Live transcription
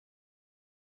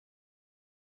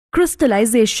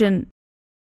Crystallization.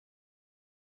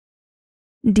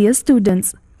 Dear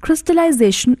students,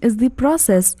 crystallization is the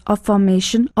process of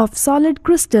formation of solid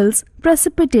crystals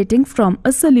precipitating from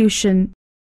a solution.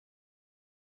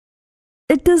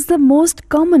 It is the most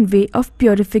common way of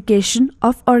purification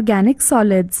of organic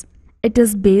solids. It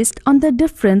is based on the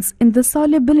difference in the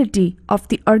solubility of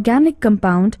the organic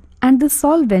compound and the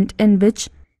solvent in which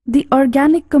the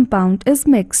organic compound is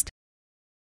mixed.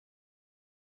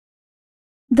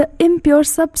 The impure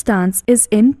substance is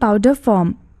in powder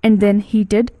form and then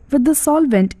heated with the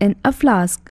solvent in a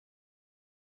flask.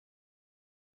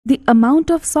 The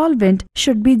amount of solvent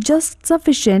should be just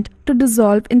sufficient to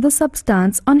dissolve in the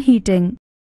substance on heating.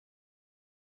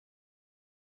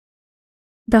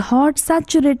 The hot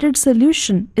saturated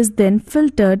solution is then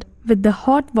filtered with the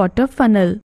hot water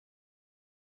funnel.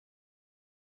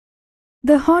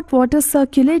 The hot water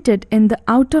circulated in the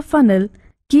outer funnel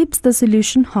keeps the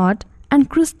solution hot and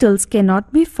crystals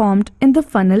cannot be formed in the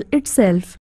funnel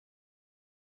itself.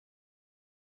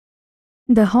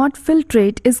 The hot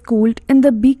filtrate is cooled in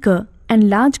the beaker and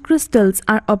large crystals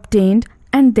are obtained,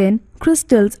 and then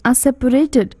crystals are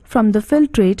separated from the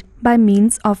filtrate by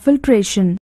means of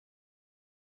filtration.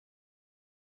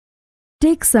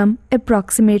 Take some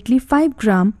approximately 5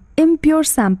 gram impure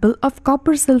sample of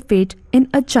copper sulfate in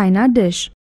a china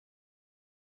dish.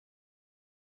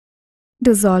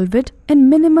 Dissolve it in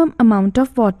minimum amount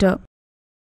of water.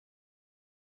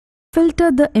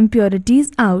 Filter the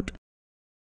impurities out.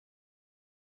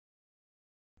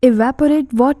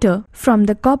 Evaporate water from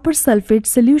the copper sulfate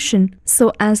solution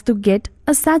so as to get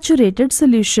a saturated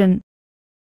solution.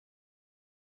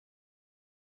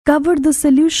 Cover the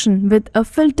solution with a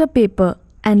filter paper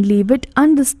and leave it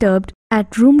undisturbed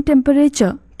at room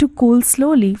temperature to cool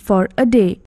slowly for a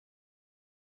day.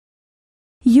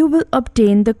 You will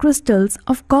obtain the crystals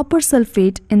of copper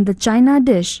sulfate in the china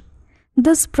dish.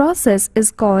 This process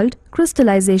is called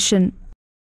crystallization.